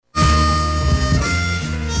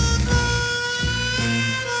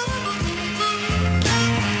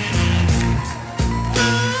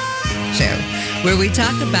where we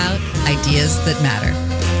talk about ideas that matter.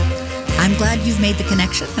 I'm glad you've made the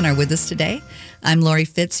connection and are with us today. I'm Lori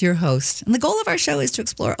Fitz, your host, and the goal of our show is to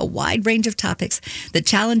explore a wide range of topics that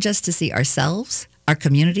challenge us to see ourselves, our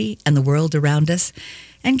community, and the world around us,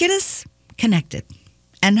 and get us connected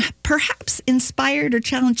and perhaps inspired or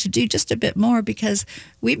challenged to do just a bit more because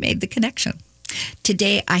we made the connection.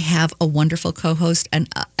 Today, I have a wonderful co-host and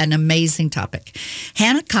an amazing topic.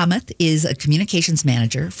 Hannah Kamath is a communications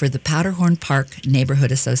manager for the Powderhorn Park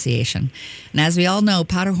Neighborhood Association. And as we all know,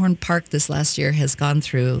 Powderhorn Park this last year has gone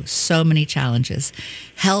through so many challenges.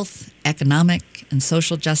 Health, economic, and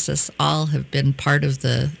social justice all have been part of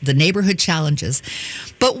the neighborhood challenges.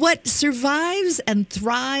 But what survives and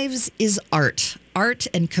thrives is art. Art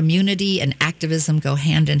and community and activism go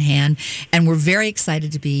hand in hand, and we're very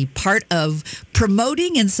excited to be part of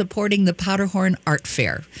promoting and supporting the Powderhorn Art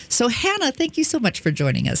Fair. So, Hannah, thank you so much for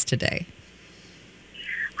joining us today.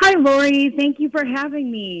 Hi, Lori. Thank you for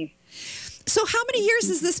having me. So how many years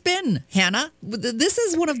has this been, Hannah? This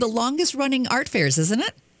is one of the longest-running art fairs, isn't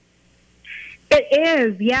it? It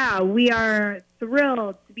is, yeah. We are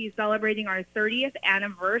thrilled to be celebrating our 30th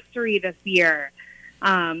anniversary this year.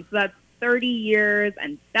 So that's 30 years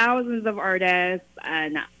and thousands of artists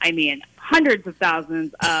and, hundreds of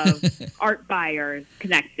thousands of art buyers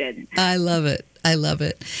connected. I love it. I love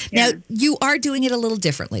it. Yeah. Now, you are doing it a little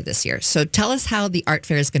differently this year. So tell us how the art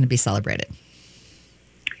fair is going to be celebrated.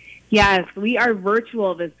 Yes, we are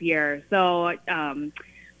virtual this year. So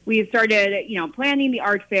we started, planning the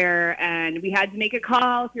art fair, and we had to make a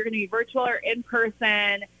call if you're going to be virtual or in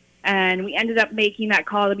person. And we ended up making that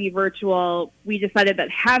call to be virtual. We decided that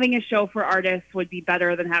having a show for artists would be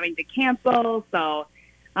better than having to cancel. So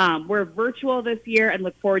we're virtual this year and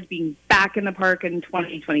look forward to being back in the park in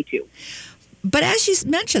 2022. But as you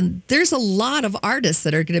mentioned, there's a lot of artists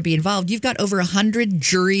that are going to be involved. You've got over 100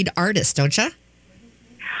 juried artists, don't you?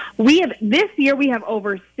 This year we have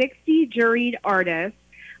over 60 juried artists.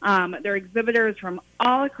 They're exhibitors from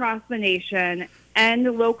all across the nation and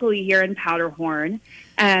locally here in Powderhorn.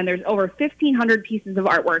 And there's over 1,500 pieces of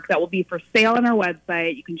artwork that will be for sale on our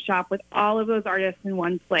website. You can shop with all of those artists in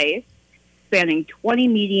one place, spanning 20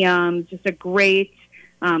 mediums, just a great,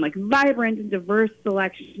 vibrant and diverse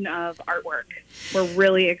selection of artwork. We're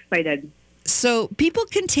really excited. So people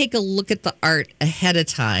can take a look at the art ahead of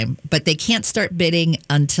time, but they can't start bidding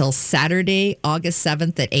until Saturday, August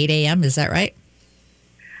 7th at 8 a.m. Is that right?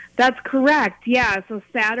 That's correct. Yeah. So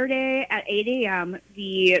Saturday at 8 a.m.,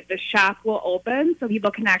 the shop will open so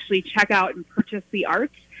people can actually check out and purchase the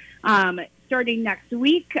art. Starting next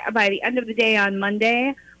week, by the end of the day on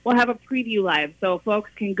Monday, we'll have a preview live. So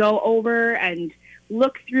folks can go over and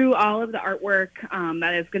look through all of the artwork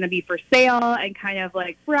that is going to be for sale and kind of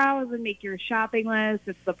browse and make your shopping list.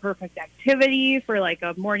 It's the perfect activity for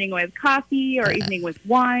a morning with coffee or evening with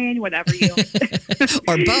wine, whatever you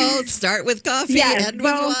or both. Start with coffee, yes, end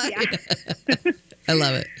both, with wine. Yeah. I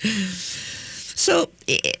love it. So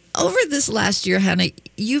over this last year, Hannah,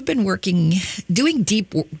 you've been doing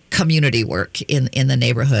deep community work in the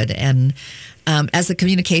neighborhood. And as a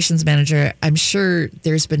communications manager, I'm sure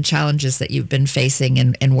there's been challenges that you've been facing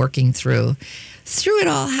and working through. Through it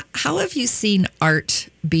all, how have you seen art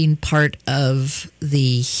being part of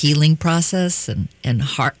the healing process and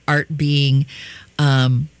art being,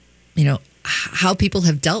 how people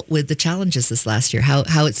have dealt with the challenges this last year,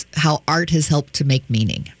 how art has helped to make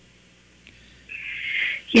meaning?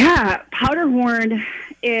 Yeah, Powderhorn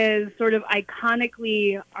is sort of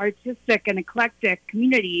iconically artistic and eclectic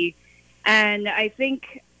community. And I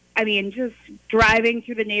think, just driving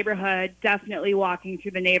through the neighborhood, definitely walking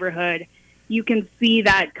through the neighborhood, you can see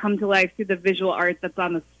that come to life through the visual art that's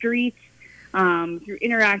on the street, through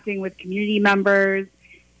interacting with community members.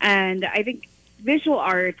 And I think visual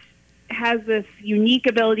art has this unique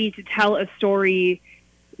ability to tell a story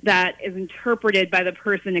that is interpreted by the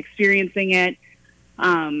person experiencing it.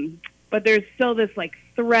 But there's still this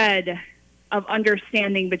thread of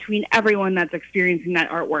understanding between everyone that's experiencing that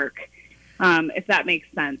artwork, if that makes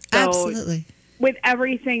sense. So absolutely. With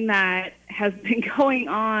everything that has been going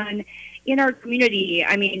on in our community,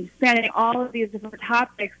 spanning all of these different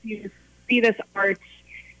topics, you just see this art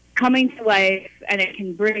coming to life, and it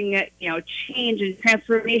can bring, change and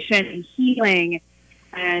transformation and healing.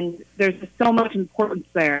 And there's just so much importance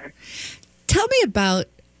there. Tell me about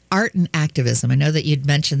art and activism. I know that you'd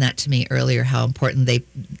mentioned that to me earlier, how important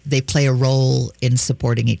they play a role in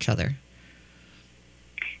supporting each other.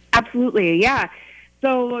 Absolutely, yeah.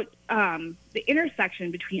 So the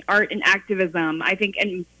intersection between art and activism, I think,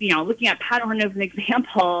 and looking at Powderhorn as an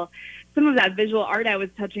example, some of that visual art I was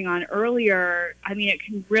touching on earlier, it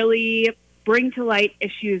can really bring to light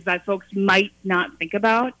issues that folks might not think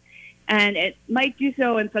about. And it might do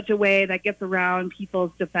so in such a way that gets around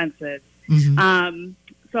people's defenses. Mm-hmm.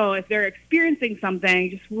 So if they're experiencing something,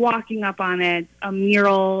 just walking up on it, a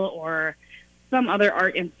mural or some other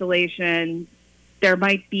art installation, there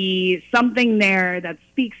might be something there that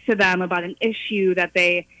speaks to them about an issue that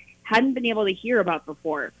they hadn't been able to hear about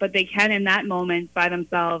before, but they can in that moment by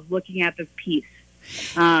themselves looking at this piece.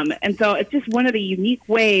 And so it's just one of the unique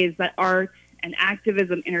ways that art and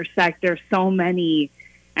activism intersect. There's so many.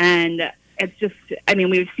 And it's just, I mean,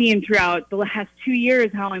 we've seen throughout the last 2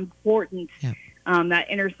 years how important that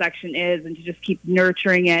intersection is, and to just keep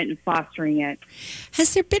nurturing it and fostering it.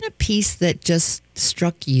 Has there been a piece that just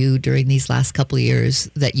struck you during these last couple of years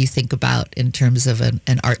that you think about in terms of an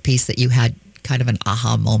art piece that you had kind of an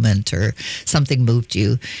aha moment or something moved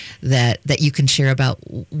you that you can share about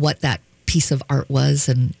what that piece of art was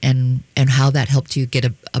and how that helped you get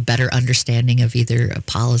a better understanding of either a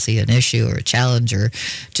policy, an issue, or a challenge, or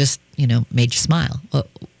just, made you smile?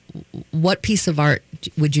 What piece of art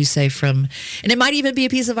would you say from, and it might even be a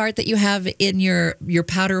piece of art that you have in your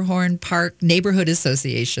Powderhorn Park Neighborhood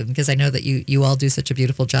Association, because I know that you all do such a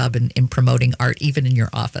beautiful job in promoting art, even in your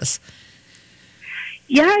office.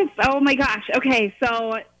 Yes. Oh my gosh. Okay.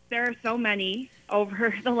 So there are so many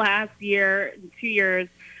over the last 2 years.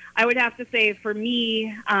 I would have to say for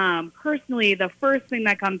me, personally, the first thing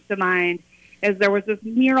that comes to mind is there was this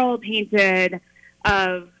mural painted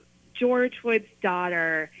of George Floyd's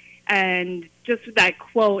daughter, and just that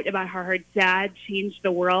quote about how her dad changed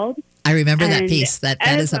the world. I remember that piece. That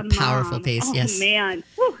is a powerful piece. Oh, yes. Man.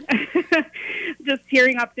 Just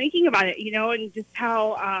tearing up thinking about it, and just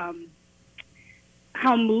how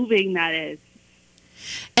moving that is.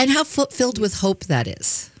 And how filled with hope that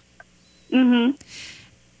is. Mm-hmm.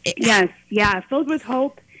 Yes. Yeah. Filled with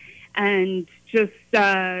hope, and just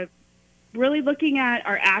really looking at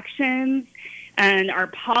our actions and our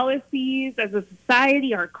policies as a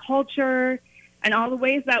society, our culture, and all the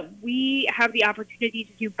ways that we have the opportunity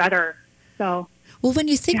to do better. So, well, when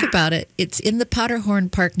you think about it, it's in the Powderhorn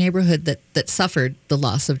Park neighborhood that suffered the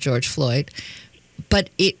loss of George Floyd, but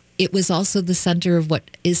it was also the center of what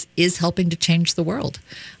is helping to change the world,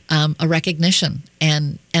 a recognition.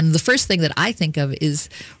 And the first thing that I think of is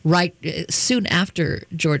right soon after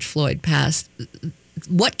George Floyd passed,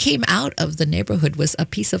 what came out of the neighborhood was a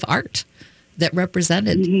piece of art that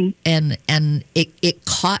represented, and it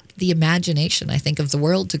caught the imagination, I think, of the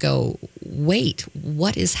world to go, wait,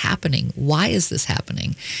 what is happening? Why is this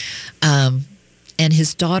happening? And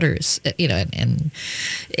his daughters, and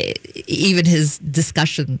even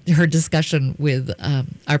her discussion with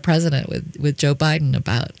our president, with Joe Biden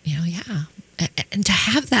about, and to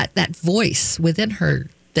have that voice within her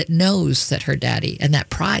that knows that her daddy, and that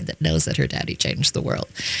pride that knows that her daddy changed the world.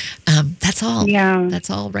 That's all. Yeah. That's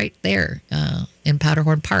all right there in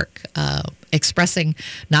Powderhorn Park, expressing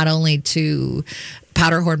not only to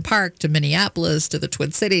Powderhorn Park, to Minneapolis, to the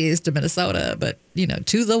Twin Cities, to Minnesota, but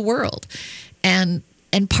to the world. And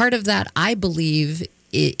part of that, I believe,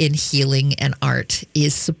 in healing and art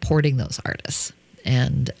is supporting those artists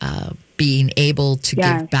and being able to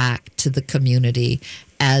give back to the community,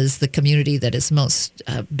 as the community that has most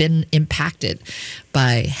been impacted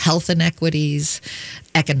by health inequities,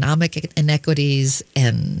 economic inequities,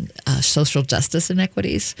 and social justice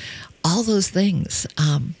inequities. All those things.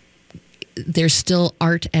 There's still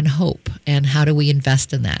art and hope, and how do we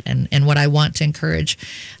invest in that? And what I want to encourage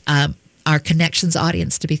our Connections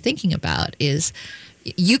audience to be thinking about is,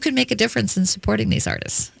 you can make a difference in supporting these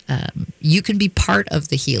artists. You can be part of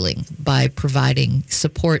the healing by providing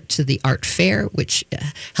support to the art fair, which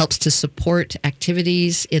helps to support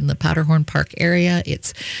activities in the Powderhorn Park area.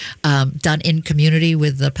 It's done in community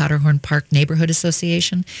with the Powderhorn Park Neighborhood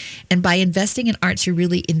Association. And by investing in arts, you're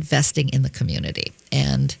really investing in the community.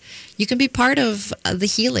 And you can be part of the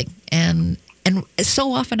healing. And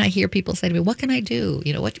so often I hear people say to me, what can I do?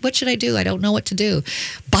 What should I do? I don't know what to do.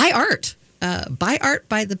 Buy art. Buy art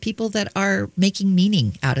by the people that are making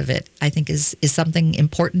meaning out of it, I think is something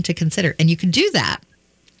important to consider. And you can do that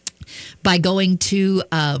by going to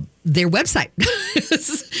their website.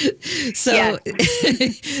 So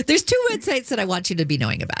there's two websites that I want you to be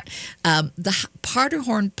knowing about. The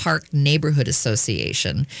Powderhorn Park Neighborhood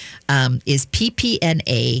Association is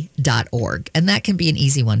ppna.org, and that can be an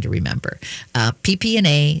easy one to remember.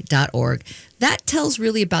 ppna.org. That tells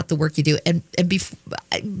really about the work you do. And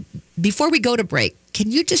before we go to break,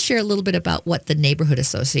 can you just share a little bit about what the Neighborhood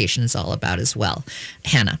Association is all about as well,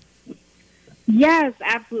 Hannah? Yes,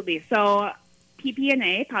 absolutely. So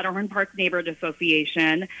PPNA, Powderhorn Park Neighborhood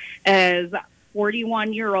Association, is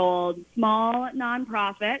 41-year-old small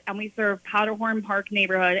nonprofit, and we serve Powderhorn Park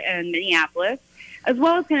neighborhood in Minneapolis, as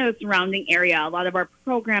well as kind of the surrounding area. A lot of our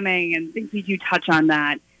programming and things we do touch on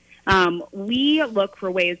that. We look for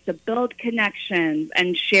ways to build connections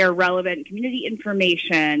and share relevant community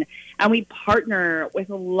information, and we partner with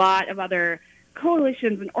a lot of other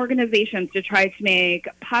coalitions and organizations to try to make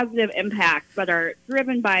positive impacts that are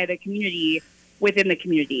driven by the community within the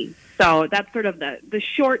community. So that's sort of the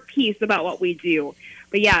short piece about what we do.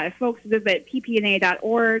 But yeah, if folks visit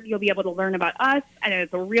ppna.org, you'll be able to learn about us, and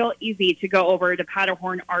it's real easy to go over to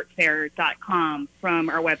powderhornartfair.com from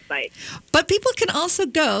our website. But people can also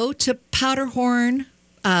go to Powderhorn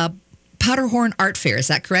Art Fair. Is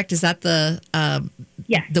that correct? Is that the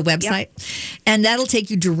Yes. the website? Yep. And that'll take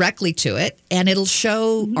you directly to it, and it'll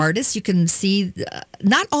show artists. You can see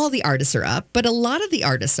not all the artists are up, but a lot of the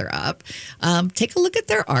artists are up. Take a look at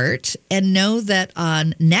their art and know that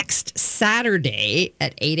on next Saturday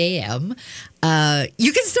at 8 a.m.,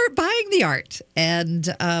 you can start buying the art,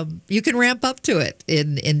 and you can ramp up to it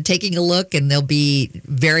in taking a look, and there'll be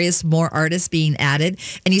various more artists being added.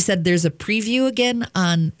 And you said there's a preview again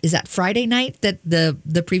on, is that Friday night that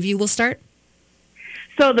the preview will start?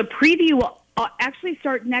 So the preview will actually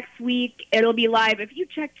start next week. It'll be live if you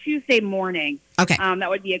check Tuesday morning. Okay. That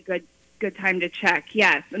would be a good time to check,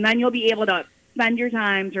 yes. And then you'll be able to spend your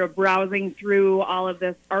time sort of browsing through all of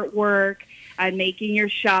this artwork and making your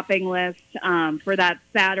shopping list for that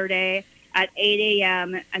Saturday at 8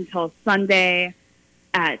 a.m. until Sunday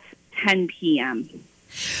at 10 p.m.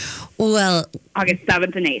 Well, August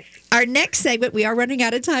 7th and 8th. our next segment, we are running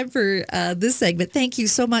out of time for this segment. Thank you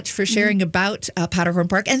so much for sharing about Powderhorn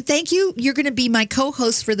Park. And thank you. You're going to be my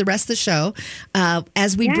co-host for the rest of the show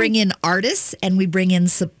as we bring in artists and we bring in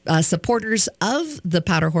supporters of the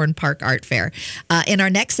Powderhorn Park Art Fair. In our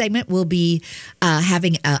next segment, we'll be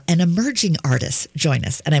having an emerging artist join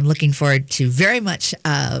us. And I'm looking forward to very much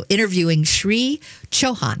interviewing Shri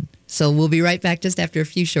Chauhan. So we'll be right back just after a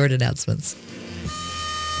few short announcements.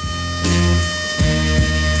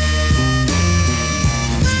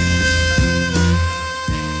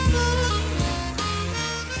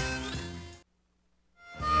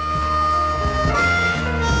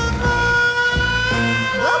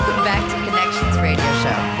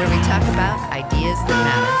 Where we talk about ideas that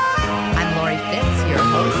matter. I'm Lori Fitz, your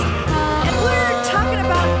host, and we're talking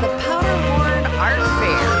about the Powderhorn Art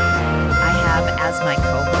Fair. I have as my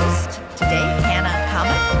co-host today Hannah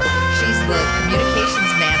Comet. She's the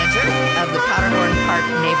communications manager of the Powderhorn Park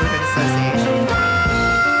Neighborhood Association.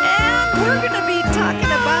 And we're going to be talking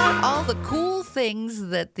about all the cool things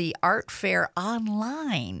that the art fair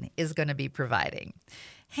online is going to be providing.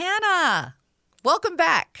 Hannah, welcome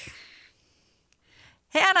back.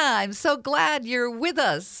 Hannah, I'm so glad you're with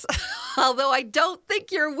us, although I don't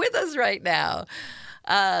think you're with us right now.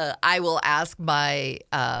 I will ask my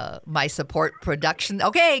my support production.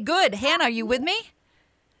 Okay, good. Hannah, are you with me?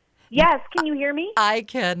 Yes. Can you hear me? I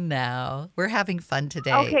can now. We're having fun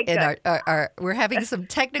today. Okay, good. And we're having some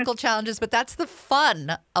technical challenges, but that's the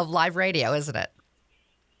fun of live radio, isn't it?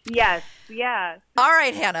 Yes. Yeah. All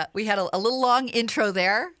right, Hannah, we had a little long intro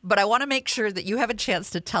there, but I want to make sure that you have a chance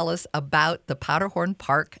to tell us about the Powderhorn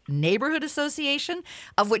Park Neighborhood Association,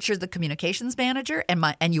 of which you're the communications manager,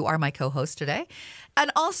 and you are my co-host today, and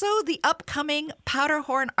also the upcoming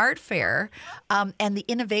Powderhorn Art Fair and the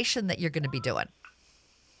innovation that you're going to be doing.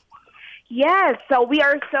 Yes, so we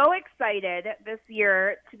are so excited this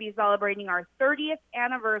year to be celebrating our 30th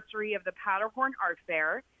anniversary of the Powderhorn Art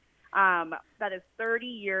Fair. That is 30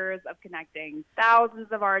 years of connecting thousands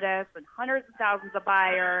of artists and hundreds of thousands of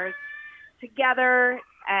buyers together.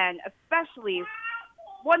 And especially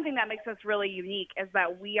one thing that makes us really unique is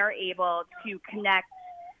that we are able to connect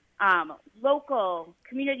local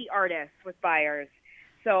community artists with buyers.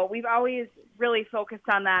 So we've always really focused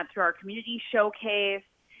on that through our community showcase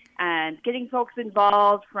and getting folks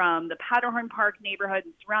involved from the Powderhorn Park neighborhood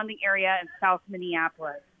and surrounding area in South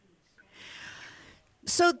Minneapolis.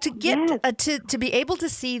 So to get to be able to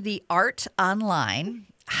see the art online,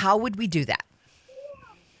 how would we do that?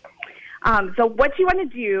 So what you want to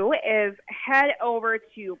do is head over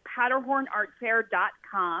to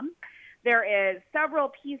powderhornartfair.com. There is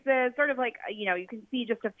several pieces, sort of like, you can see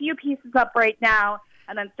just a few pieces up right now.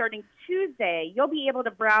 And then starting Tuesday, you'll be able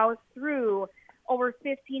to browse through over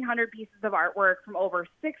 1,500 pieces of artwork from over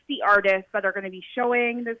 60 artists that are going to be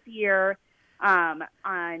showing this year on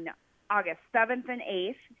August 7th and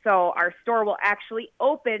 8th. So our store will actually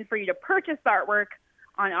open for you to purchase the artwork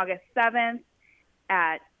on August 7th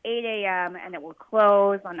at 8 a.m. and it will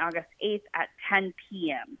close on August 8th at 10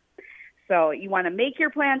 p.m. So you want to make your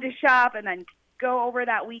plan to shop and then go over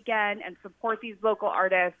that weekend and support these local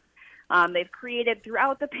artists. They've created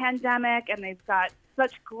throughout the pandemic, and they've got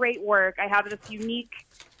such great work. I have this unique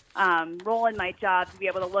role in my job to be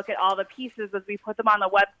able to look at all the pieces as we put them on the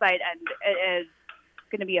website, and it is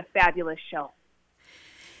going to be a fabulous show.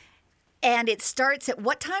 And it starts at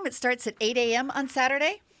what time? It starts at 8 a.m. on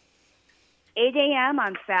Saturday? 8 a.m.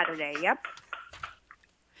 on Saturday, yep.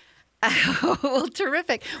 Well,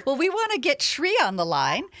 terrific. Well, we want to get Shri on the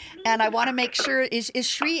line, and I want to make sure, is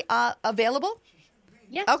Shri available?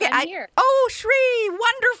 Yes, okay, I'm here. Oh, Shri,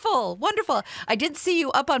 wonderful, wonderful. I did see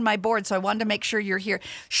you up on my board, so I wanted to make sure you're here.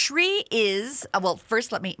 Shri is, well,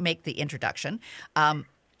 first let me make the introduction.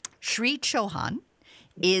 Shri Chauhan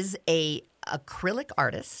is a acrylic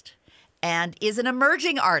artist and is an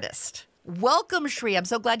emerging artist. Welcome, Shri. I'm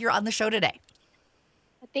so glad you're on the show today.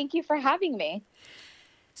 Thank you for having me.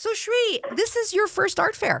 So, Shri, this is your first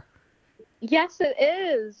art fair. Yes, it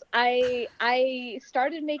is. I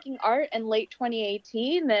started making art in late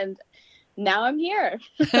 2018, and now I'm here.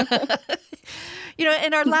 You know,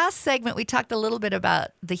 in our last segment, we talked a little bit about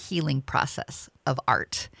the healing process of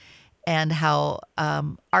art and how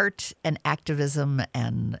art and activism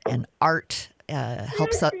and art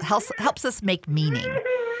helps us make meaning.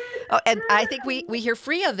 Oh, and I think we hear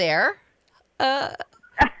Freya there.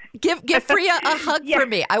 Give Freya a hug for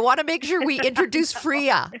me. I want to make sure we introduce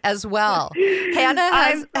Freya as well. Hannah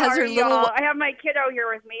has her little. Y'all. I have my kiddo here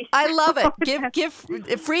with me. I love it. Give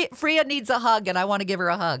Freya needs a hug, and I want to give her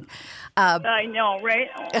a hug. I know, right?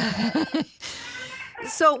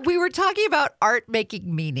 So we were talking about art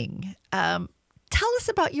making meaning. Tell us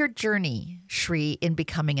about your journey, Shri, in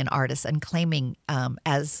becoming an artist and claiming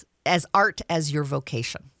as art as your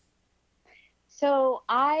vocation. So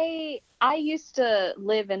I used to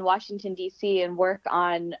live in Washington, D.C. and work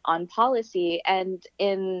on policy. And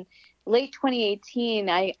in late 2018,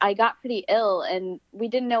 I got pretty ill and we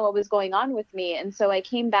didn't know what was going on with me. And so I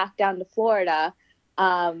came back down to Florida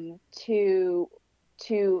to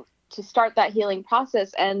start that healing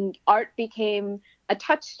process. And art became a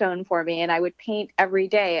touchstone for me. And I would paint every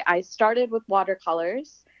day. I started with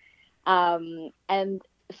watercolors. And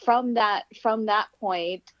from that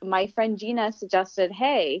point, my friend Gina suggested,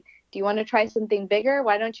 hey, do you want to try something bigger?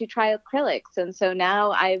 Why don't you try acrylics? And so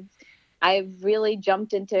now I've really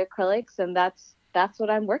jumped into acrylics, and that's what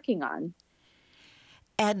I'm working on.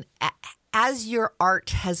 And as your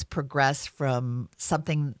art has progressed from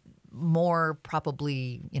something more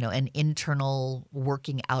probably, an internal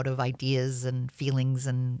working out of ideas and feelings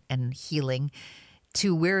and healing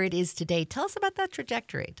to where it is today, tell us about that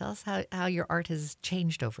trajectory. Tell us how your art has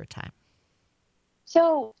changed over time.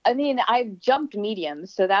 So, I mean, I've jumped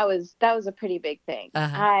mediums, so that was a pretty big thing.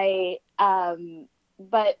 Uh-huh.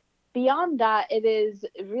 But beyond that, it is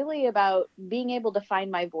really about being able to find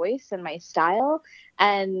my voice and my style.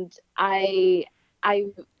 And my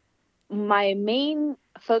main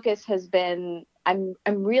focus has been, I'm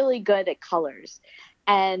really good at colors,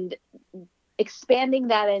 and expanding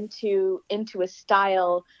that into a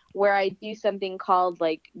style where I do something called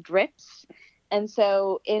like drips. And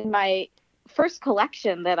so in my first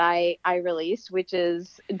collection that I released, which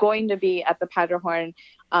is going to be at the Powderhorn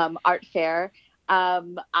Art Fair,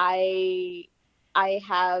 I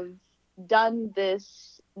have done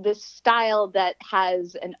this style that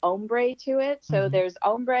has an ombre to it. So there's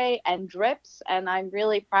ombre and drips, and I'm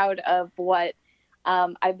really proud of what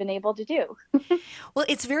I've been able to do. Well,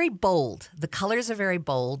 it's very bold. The colors are very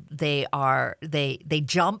bold. They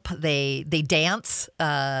jump, they dance.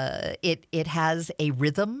 It has a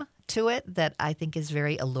rhythm to it that I think is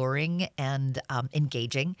very alluring and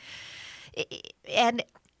engaging. And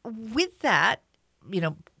with that,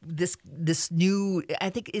 this new, I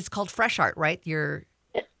think it's called Fresh Art, right? Your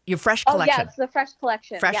Fresh collection. Oh, yeah, it's the Fresh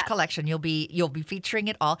collection. Fresh collection. You'll be featuring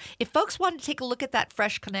it all. If folks want to take a look at that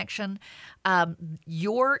Fresh collection,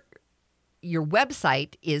 your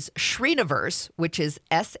website is Shreenaverse, which is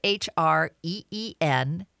SHREEN,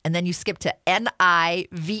 and then you skip to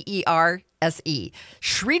NIVERSE,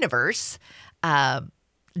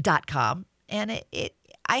 Shreenaverse.com, and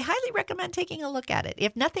I highly recommend taking a look at it.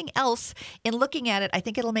 If nothing else, in looking at it, I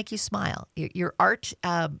think it'll make you smile. Your art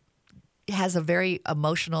has a very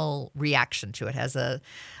emotional reaction to it, has an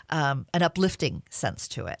uplifting sense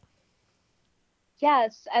to it.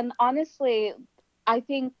 Yes, and honestly, I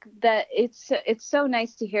think that it's so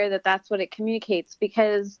nice to hear that that's what it communicates,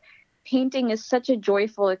 because painting is such a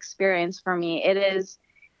joyful experience for me. It is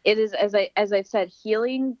as I've said,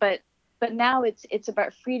 healing, but now it's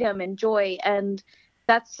about freedom and joy, and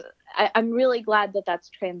I'm really glad that that's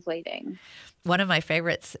translating. One of my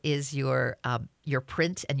favorites is your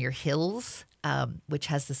print and your hills, which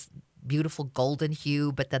has this beautiful golden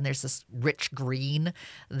hue, but then there's this rich green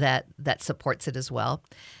that supports it as well.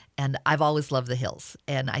 And I've always loved the hills,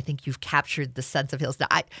 and I think you've captured the sense of hills. Now,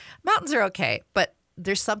 mountains are okay, but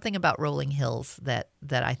there's something about rolling hills that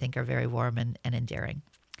I think are very warm and endearing.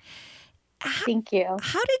 Thank you.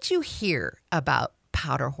 How did you hear about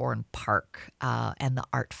Powderhorn Park and the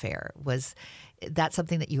art fair? Was that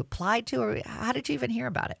something that you applied to, or how did you even hear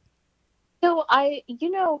about it? So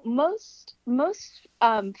most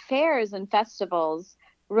fairs and festivals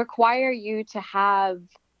require you to have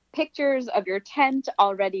pictures of your tent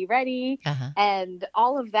already ready and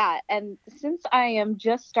all of that. And since I am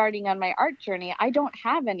just starting on my art journey, I don't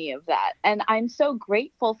have any of that. And I'm so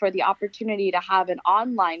grateful for the opportunity to have an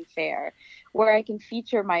online fair where I can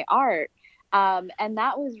feature my art. And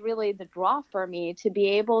that was really the draw for me, to be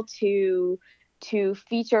able to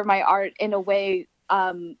feature my art in a way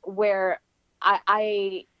where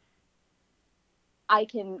I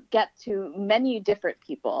can get to many different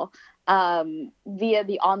people via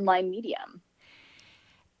the online medium.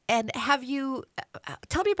 And have you,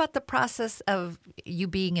 tell me about the process of you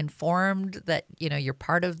being informed that, you're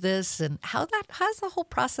part of this, and how's the whole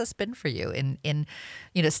process been for you in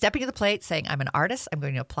stepping to the plate, saying, I'm an artist, I'm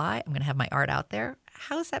going to apply, I'm going to have my art out there.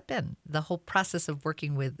 How's that been, the whole process of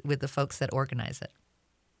working with the folks that organize it?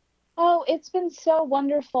 Oh, it's been so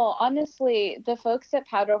wonderful. Honestly, the folks at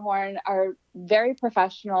Powderhorn are very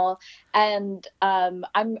professional, and I'm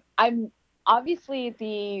obviously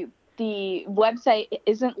the website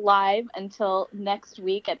isn't live until next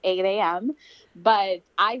week at 8 a.m., but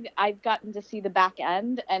I've gotten to see the back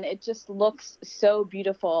end, and it just looks so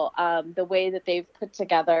beautiful, the way that they've put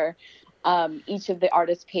together each of the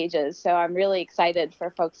artist pages. So I'm really excited for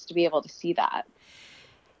folks to be able to see that.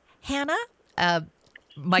 Hannah,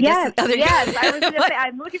 yes, I was going to say,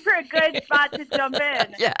 I'm looking for a good spot to jump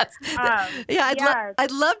in. Yes.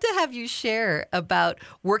 I'd love to have you share about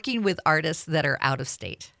working with artists that are out of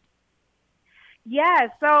state. Yeah,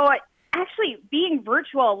 so actually being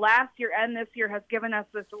virtual last year and this year has given us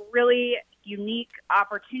this really unique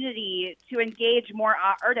opportunity to engage more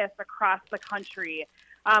artists across the country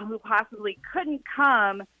who possibly couldn't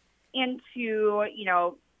come into,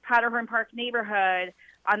 Powderhorn Park neighborhood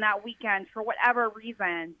on that weekend for whatever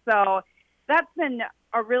reason. So that's been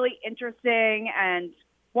a really interesting and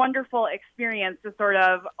wonderful experience to sort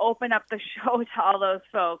of open up the show to all those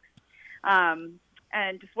folks.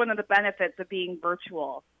 And just one of the benefits of being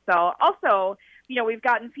virtual. So also, we've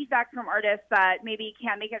gotten feedback from artists that maybe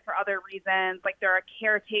can't make it for other reasons, like they're a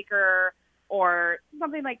caretaker or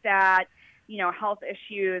something like that, health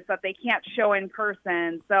issues that they can't show in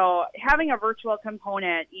person. So having a virtual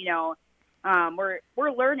component, we're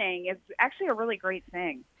learning is actually a really great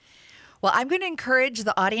thing. Well, I'm going to encourage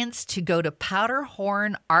the audience to go to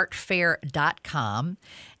powderhornartfair.com,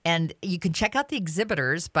 and you can check out the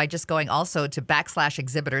exhibitors by just going also to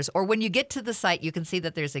 /exhibitors, or when you get to the site, you can see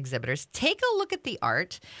that there's exhibitors. Take a look at the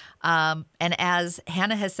art. And as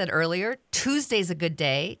Hannah has said earlier, Tuesday's a good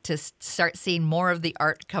day to start seeing more of the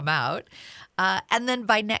art come out. And then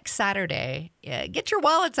by next Saturday, get your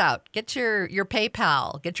wallets out, get your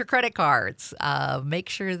PayPal, get your credit cards. Make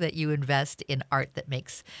sure that you invest in art that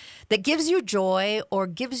gives you joy or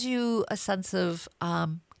gives you a sense of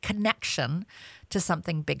connection to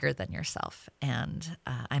something bigger than yourself. And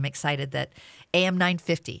I'm excited that AM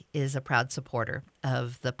 950 is a proud supporter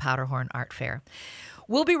of the Powderhorn Art Fair.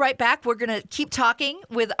 We'll be right back. We're going to keep talking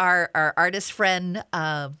with our artist friend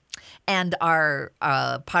and our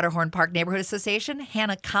Powderhorn Park Neighborhood Association.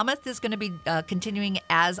 Hannah Kamath is going to be continuing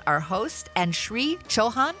as our host, and Shri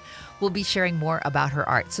Chauhan will be sharing more about her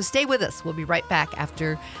art. So stay with us. We'll be right back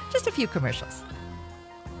after just a few commercials.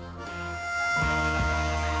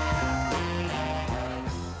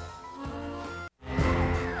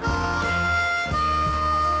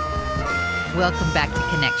 Welcome back to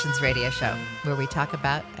Connections Radio Show, where we talk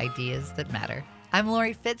about ideas that matter. I'm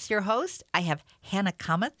Lori Fitz, your host. I have Hannah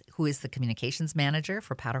Kamath, who is the communications manager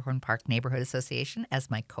for Powderhorn Park Neighborhood Association,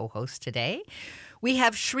 as my co-host today. We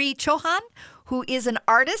have Shri Chauhan, who is an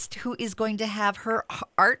artist who is going to have her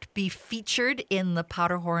art be featured in the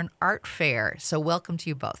Powderhorn Art Fair. So welcome to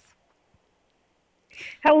you both.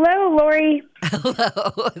 Hello, Lori.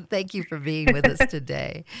 Hello. Thank you for being with us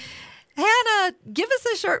today. Hannah, give us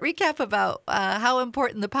a short recap about how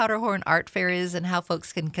important the Powderhorn Art Fair is and how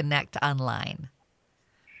folks can connect online.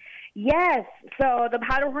 Yes. So the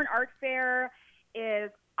Powderhorn Art Fair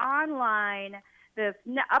is online this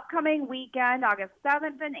upcoming weekend, August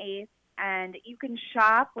 7th and 8th, and you can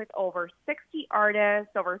shop with over 60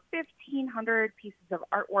 artists, over 1,500 pieces of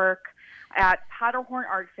artwork at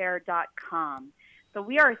powderhornartfair.com. So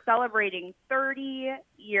we are celebrating 30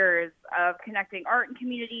 years of connecting art and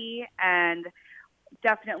community, and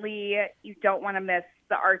definitely you don't want to miss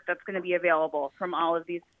the art that's going to be available from all of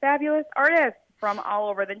these fabulous artists from all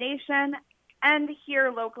over the nation and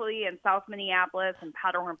here locally in South Minneapolis and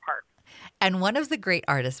Powderhorn Park. And one of the great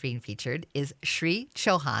artists being featured is Sri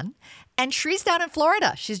Chauhan. And Sri's down in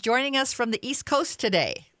Florida. She's joining us from the East Coast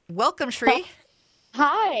today. Welcome, Sri.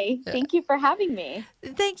 Hi. Thank you for having me.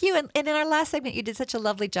 Thank you. And in our last segment, you did such a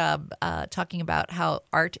lovely job talking about how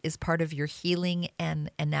art is part of your healing and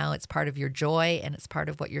now it's part of your joy and it's part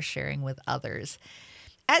of what you're sharing with others.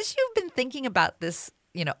 As you've been thinking about this,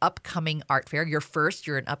 upcoming art fair,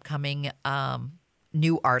 you're an upcoming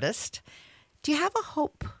new artist. Do you have a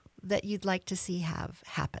hope that you'd like to see have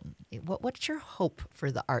happen? What's your hope for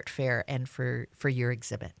the art fair and for your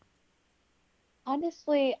exhibit?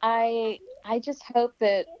 Honestly, I just hope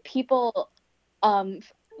that people,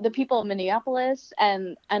 the people in Minneapolis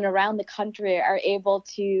and around the country are able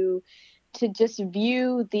to just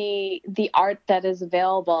view the art that is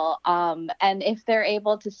available. And if they're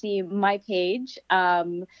able to see my page,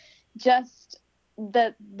 just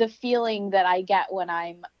the feeling that I get when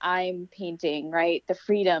I'm painting, right? The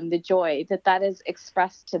freedom, the joy that is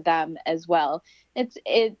expressed to them as well.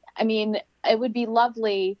 It would be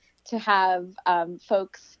lovely to have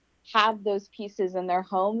folks have those pieces in their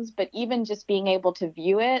homes, but even just being able to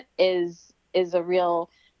view it is a real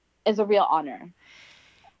honor.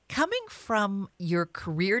 Coming from your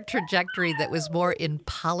career trajectory that was more in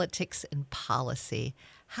politics and policy,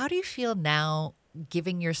 how do you feel now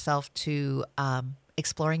giving yourself to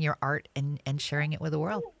exploring your art and sharing it with the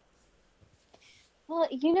world? Well,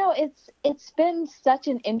 it's been such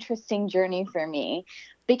an interesting journey for me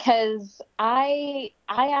because I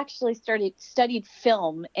actually studied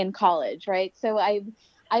film in college, right? So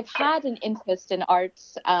I've had an interest in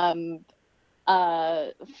arts from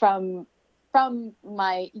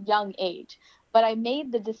my young age, but I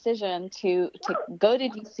made the decision to go to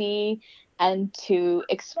DC and to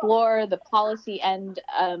explore the policy and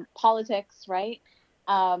politics, right?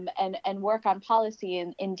 And work on policy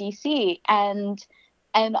in DC. And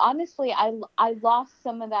honestly, I lost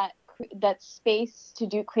some of that space to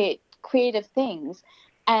do creative things.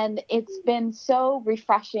 And it's been so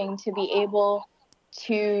refreshing to be able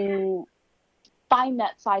to find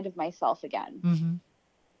that side of myself again. Mm-hmm.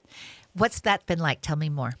 What's that been like? Tell me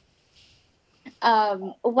more.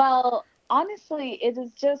 Well, honestly, it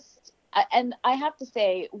is just, and I have to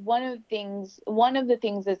say, one of the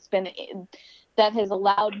things that has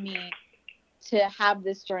allowed me to have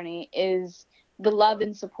this journey is the love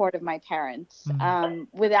and support of my parents.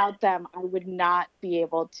 Mm-hmm. Without them, I would not be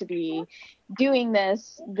able to be doing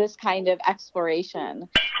this kind of exploration.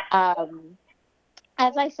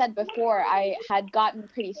 As I said before, I had gotten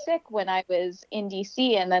pretty sick when I was in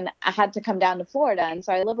DC, and then I had to come down to Florida. And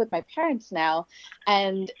so I live with my parents now,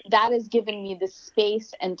 and that has given me the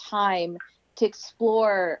space and time to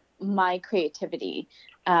explore my creativity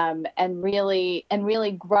and really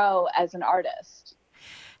grow as an artist.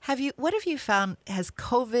 What have you found? Has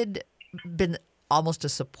COVID been almost to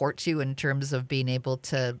support you in terms of being able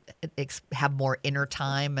to have more inner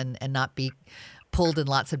time and not be pulled in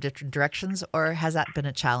lots of different directions, or has that been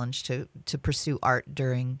a challenge to pursue art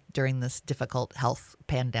during this difficult health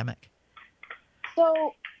pandemic?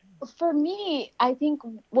 So for me, I think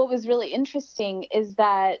what was really interesting is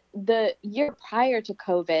that the year prior to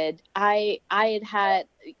COVID, I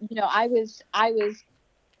was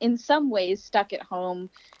in some ways stuck at home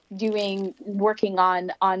working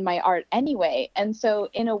on my art anyway. And so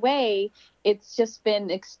in a way, it's just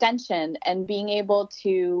been extension and being able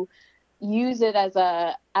to use it as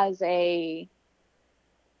a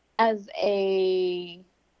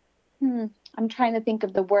I'm trying to think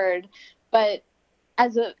of the word, but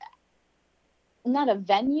as not a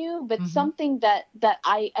venue, but mm-hmm. something that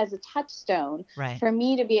I, as a touchstone, right. for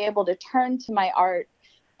me to be able to turn to my art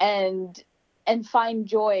and find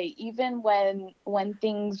joy, even when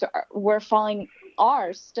things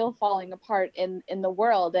are still falling apart in the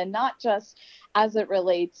world, and not just as it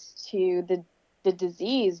relates to the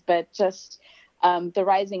disease, but just the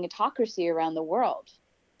rising autocracy around the world.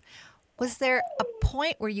 Was there a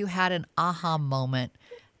point where you had an aha moment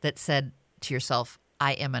that said to yourself,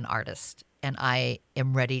 I am an artist and I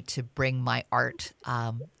am ready to bring my art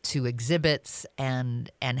to exhibits and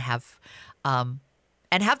have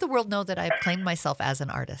the world know that I've claimed myself as an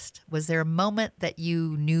artist? Was there a moment that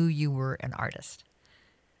you knew you were an artist?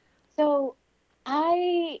 So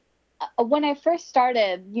when I first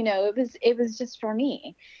started, it was just for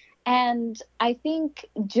me. And I think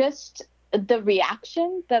just the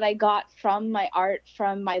reaction that I got from my art,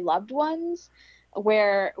 from my loved ones,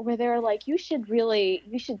 where they're like, you should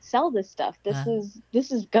sell this stuff.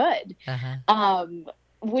 This is good.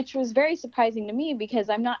 Which was very surprising to me because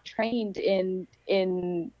I'm not trained in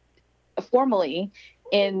formally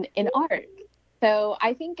in art. So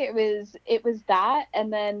I think it was that,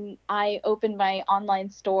 and then I opened my online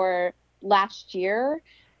store last year,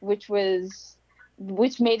 which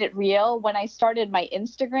made it real. When I started my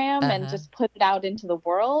Instagram and just put it out into the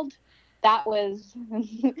world, that was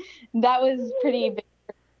pretty big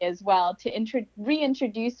for me as well, to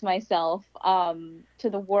reintroduce myself to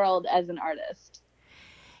the world as an artist.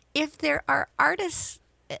 If there are artists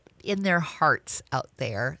in their hearts out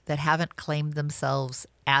there that haven't claimed themselves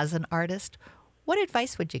as an artist, what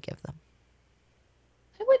advice would you give them?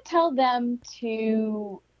 I would tell them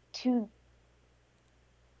to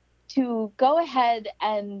go ahead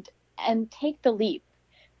and take the leap,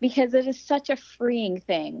 because it is such a freeing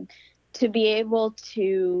thing to be able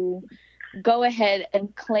to go ahead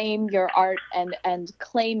and claim your art and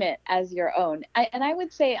claim it as your own. I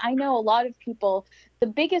would say, I know a lot of people, the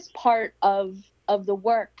biggest part of the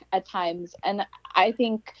work at times, and I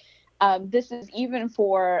think this is even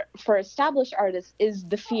for established artists, is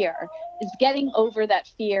the fear, is getting over that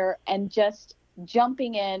fear and just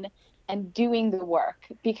jumping in and doing the work,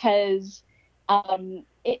 because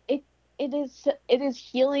it is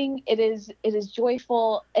healing. It is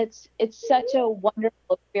joyful. It's such a wonderful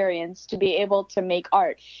experience to be able to make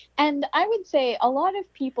art. And I would say a lot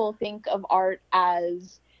of people think of art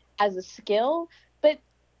as a skill, but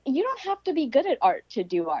you don't have to be good at art to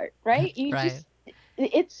do art, right?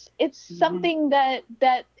 It's something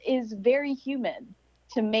that is very human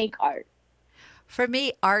to make art. For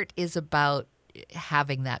me, art is about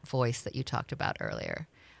having that voice that you talked about earlier.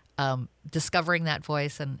 Discovering that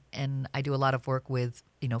voice, and I do a lot of work with,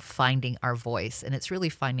 finding our voice, and it's really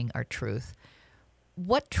finding our truth.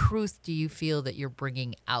 What truth do you feel that you're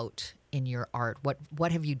bringing out in your art?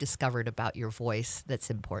 What have you discovered about your voice that's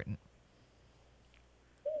important?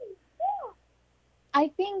 I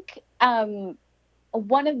think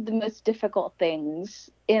one of the most difficult things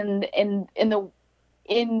in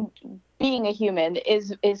being a human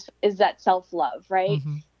is that self-love, right?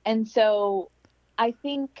 Mm-hmm. And so I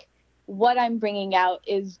think what I'm bringing out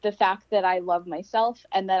is the fact that I love myself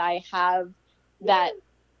and that I have that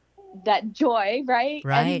joy, right?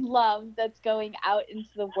 And love that's going out into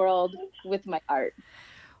the world with my art.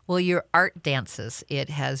 Well, your art dances. It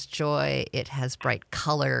has joy. It has bright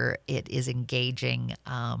color. It is engaging.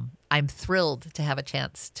 I'm thrilled to have a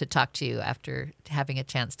chance to talk to you after having a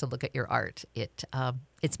chance to look at your art.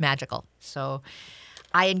 It's magical. So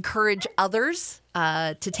I encourage others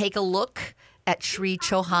to take a look at Sri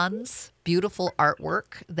Chauhan's beautiful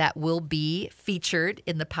artwork that will be featured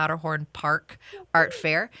in the Powderhorn Park Art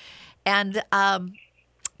Fair. And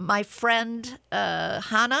my friend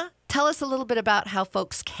Hannah, tell us a little bit about how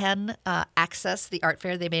folks can access the art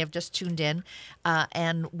fair. They may have just tuned in,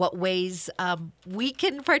 and what ways we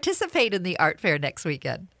can participate in the art fair next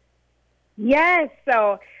weekend. Yes.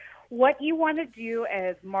 So what you want to do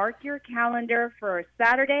is mark your calendar for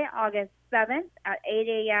Saturday, August 7th at 8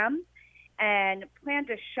 a.m. and plan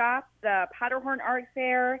to shop the Powderhorn Art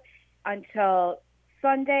Fair until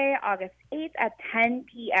Sunday, August 8th at 10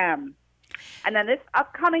 p.m. And then this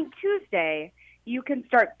upcoming Tuesday, you can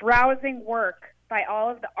start browsing work by all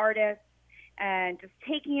of the artists and just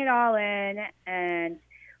taking it all in and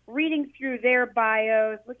reading through their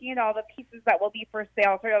bios, looking at all the pieces that will be for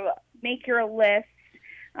sale, sort of make your list.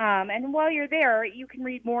 And while you're there, you can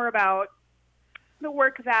read more about the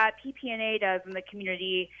work that PPNA does in the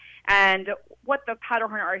community and what the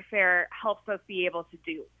Powderhorn Art Fair helps us be able to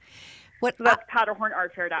do. So that's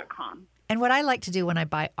powderhornartfair.com. And what I like to do when I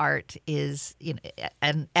buy art is,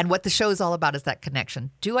 and what the show is all about is that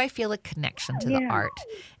connection. Do I feel a connection to the art,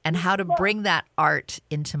 and how to bring that art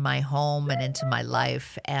into my home and into my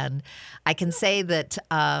life? And I can say that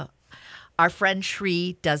our friend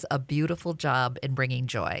Sri does a beautiful job in bringing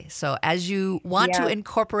joy. So as you want to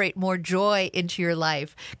incorporate more joy into your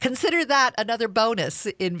life, consider that another bonus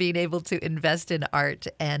in being able to invest in art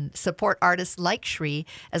and support artists like Sri,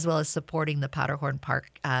 as well as supporting the Powderhorn Park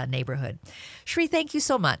neighborhood. Sri, thank you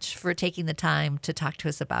so much for taking the time to talk to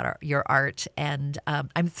us about your art. And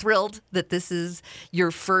I'm thrilled that this is your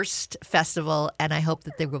first festival, and I hope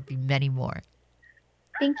that there will be many more.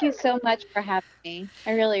 Thank you so much for having me.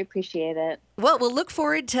 I really appreciate it. Well, we'll look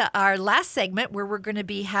forward to our last segment where we're going to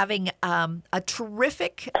be having a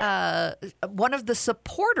terrific, one of the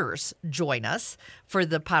supporters join us for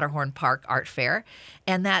the Powderhorn Park Art Fair.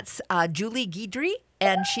 And that's Julie Guidry,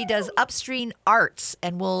 and she does Upstream Arts.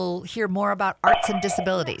 And we'll hear more about arts and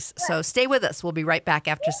disabilities. So stay with us. We'll be right back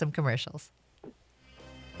after some commercials.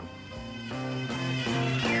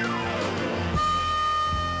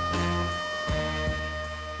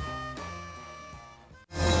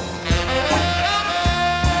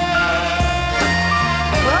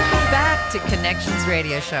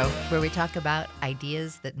 Radio Show, where we talk about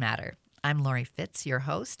ideas that matter. I'm Lori Fitz, your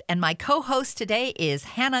host, and my co-host today is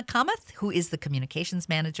Hannah Kamath, who is the communications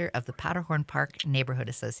manager of the Powderhorn Park Neighborhood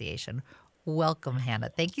Association. Welcome, Hannah.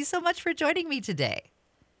 Thank you so much for joining me today.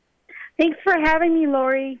 Thanks for having me,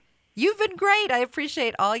 Lori. You've been great. I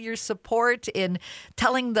appreciate all your support in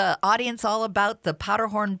telling the audience all about the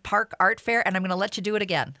Powderhorn Park Art Fair, and I'm going to let you do it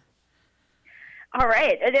again. All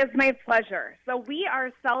right. It is my pleasure. So we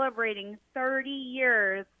are celebrating 30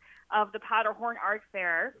 years of the Powderhorn Art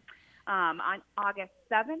Fair on August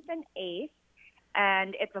 7th and 8th,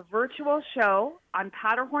 and it's a virtual show on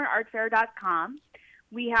powderhornartfair.com.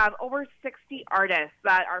 We have over 60 artists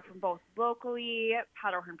that are from both locally,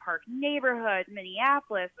 Powderhorn Park neighborhood,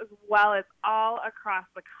 Minneapolis, as well as all across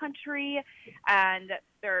the country. And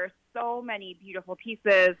there are so many beautiful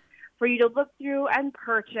pieces for you to look through and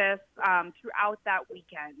purchase throughout that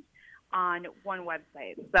weekend on one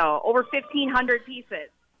website. So over 1,500 pieces.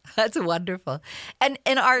 That's wonderful. And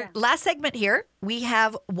in our last segment here, we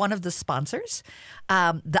have one of the sponsors,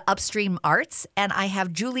 the Upstream Arts, and I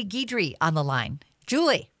have Julie Guidry on the line.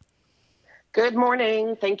 Julie. Good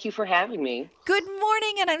morning. Thank you for having me. Good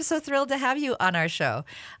morning, and I'm so thrilled to have you on our show.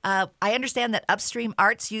 I understand that Upstream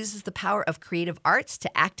Arts uses the power of creative arts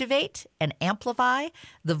to activate and amplify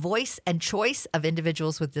the voice and choice of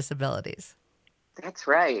individuals with disabilities. That's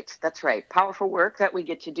right. That's right. Powerful work that we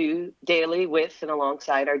get to do daily with and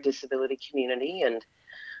alongside our disability community. And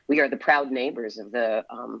we are the proud neighbors of the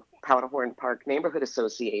Powderhorn Park Neighborhood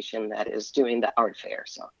Association that is doing the art fair.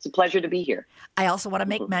 So it's a pleasure to be here. I also want to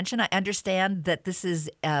make mention, I understand that this is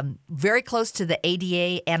very close to the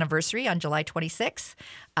ADA anniversary on July 26th,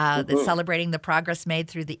 that's celebrating the progress made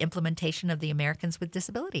through the implementation of the Americans with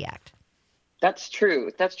Disability Act. That's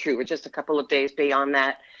true. That's true. We're just a couple of days beyond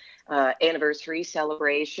that anniversary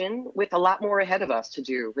celebration with a lot more ahead of us to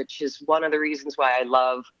do, which is one of the reasons why I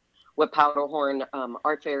love what Powderhorn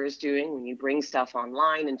Art Fair is doing when you bring stuff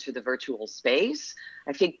online into the virtual space.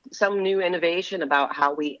 I think some new innovation about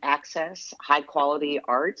how we access high quality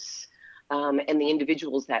arts and the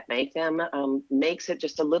individuals that make them makes it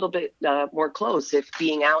just a little bit more close if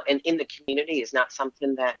being out and in the community is not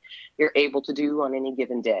something that you're able to do on any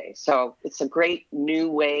given day. So it's a great new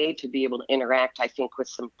way to be able to interact, I think, with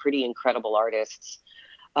some pretty incredible artists.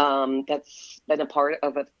 That's been a part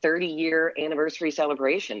of a 30-year anniversary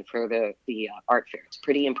celebration for the art fair. It's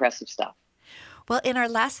pretty impressive stuff. Well, in our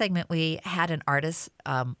last segment, we had an artist,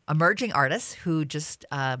 emerging artist, who just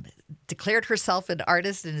declared herself an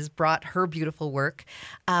artist and has brought her beautiful work.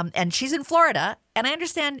 And she's in Florida. And I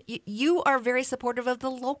understand you are very supportive of the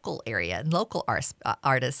local area and local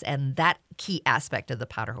artists and that key aspect of the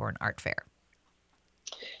Powderhorn Art Fair.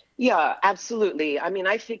 Yeah, absolutely. I mean,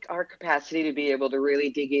 I think our capacity to be able to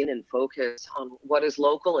really dig in and focus on what is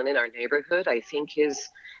local and in our neighborhood, I think is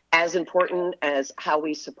as important as how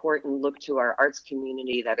we support and look to our arts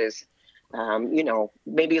community that is,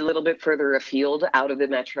 maybe a little bit further afield out of the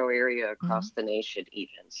metro area across the nation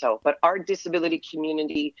even. So, but our disability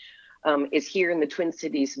community is here in the Twin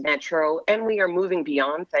Cities metro, and we are moving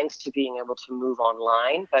beyond thanks to being able to move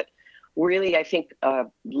online. But really, I think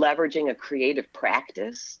leveraging a creative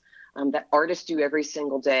practice that artists do every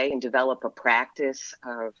single day and develop a practice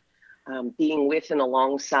of being with and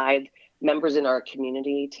alongside members in our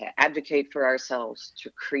community to advocate for ourselves, to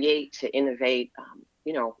create, to innovate.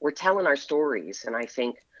 We're telling our stories, and I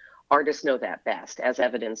think artists know that best, as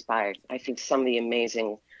evidenced by, I think, some of the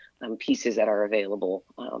amazing pieces that are available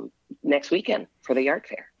next weekend for the art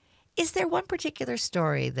fair. Is there one particular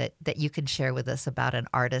story that you can share with us about an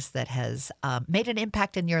artist that has made an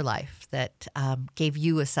impact in your life, that gave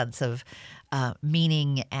you a sense of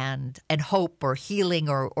meaning and hope or healing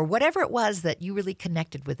or whatever it was that you really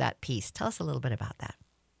connected with that piece? Tell us a little bit about that.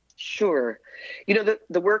 Sure.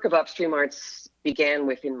 The work of Upstream Arts began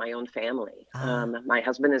within my own family. My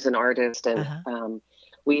husband is an artist, and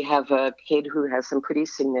we have a kid who has some pretty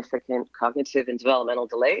significant cognitive and developmental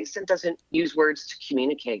delays and doesn't use words to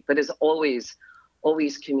communicate, but is always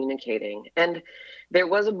communicating. And there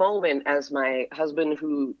was a moment as my husband,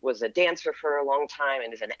 who was a dancer for a long time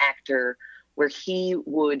and is an actor, where he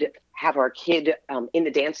would have our kid in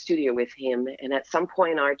the dance studio with him. And at some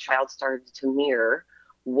point, our child started to mirror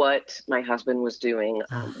what my husband was doing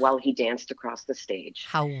while he danced across the stage.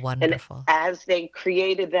 How wonderful. And as they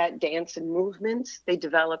created that dance and movement, they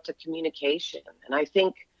developed a communication. And I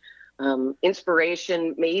think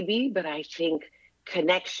inspiration maybe, but I think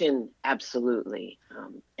connection absolutely.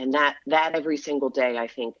 And that every single day, I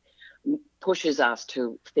think, pushes us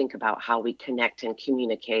to think about how we connect and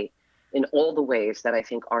communicate in all the ways that I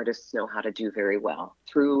think artists know how to do very well,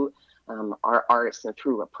 through our arts and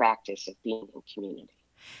through a practice of being in community.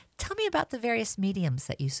 Tell me about the various mediums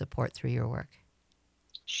that you support through your work.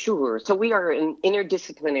 Sure. So we are an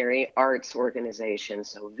interdisciplinary arts organization.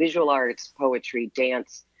 So visual arts, poetry,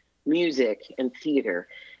 dance, music, and theater.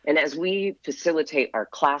 And as we facilitate our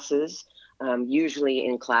classes, usually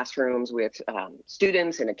in classrooms with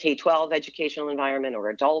students in a K-12 educational environment or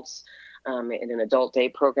adults in an adult day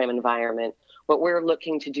program environment, what we're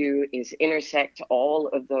looking to do is intersect all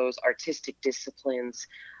of those artistic disciplines.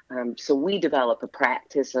 So we develop a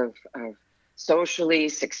practice of socially,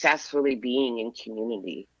 successfully being in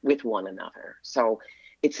community with one another. So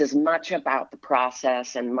it's as much about the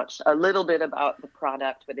process and a little bit about the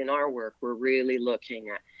product, but in our work, we're really looking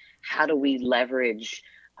at how do we leverage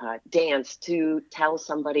dance to tell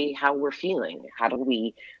somebody how we're feeling? How do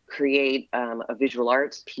we create a visual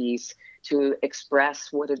arts piece to express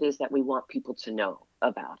what it is that we want people to know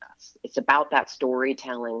about us? It's about that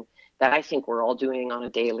storytelling that I think we're all doing on a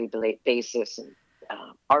daily basis. And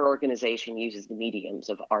our organization uses the mediums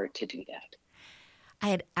of art to do that. I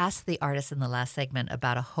had asked the artist in the last segment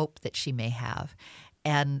about a hope that she may have.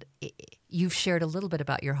 And you've shared a little bit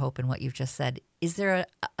about your hope and what you've just said. Is there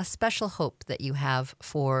a special hope that you have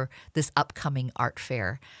for this upcoming art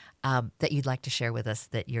fair that you'd like to share with us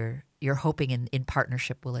that you're hoping in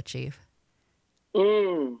partnership will achieve?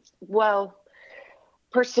 Well,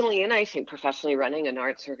 personally, and I think professionally running an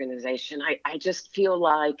arts organization, I just feel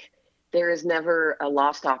like there is never a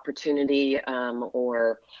lost opportunity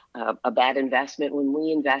or a bad investment when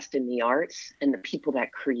we invest in the arts and the people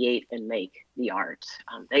that create and make the art.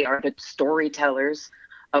 They are the storytellers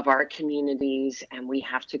of our communities, and we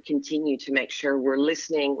have to continue to make sure we're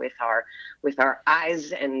listening with our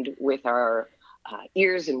eyes and with our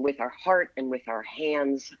ears and with our heart and with our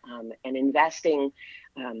hands, and investing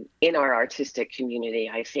in our artistic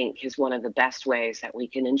community, I think, is one of the best ways that we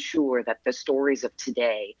can ensure that the stories of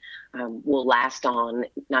today will last on,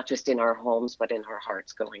 not just in our homes, but in our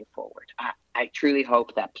hearts going forward. I truly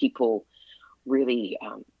hope that people really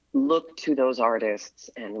look to those artists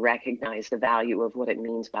and recognize the value of what it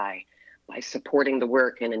means by supporting the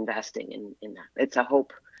work and investing in that. It's a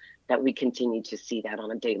hope that we continue to see that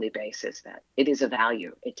on a daily basis, that it is a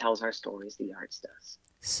value. It tells our stories, the arts does.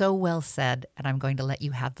 So well said, and I'm going to let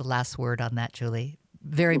you have the last word on that, Julie.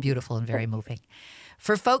 Very beautiful and very moving.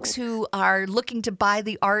 For folks who are looking to buy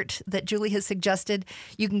the art that Julie has suggested,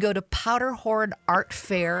 you can go to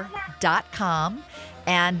powderhornartfair.com,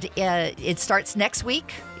 and it starts next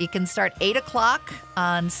week. You can start 8 o'clock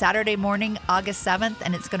on Saturday morning, August 7th,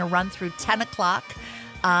 and it's going to run through 10 o'clock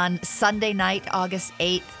on Sunday night, August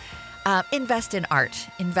 8th. Invest in art,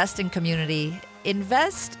 invest in community,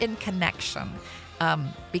 invest in connection.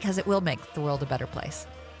 Because it will make the world a better place.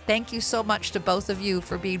 Thank you so much to both of you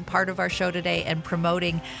for being part of our show today and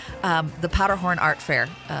promoting the Powderhorn Art Fair,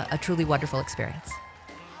 a truly wonderful experience.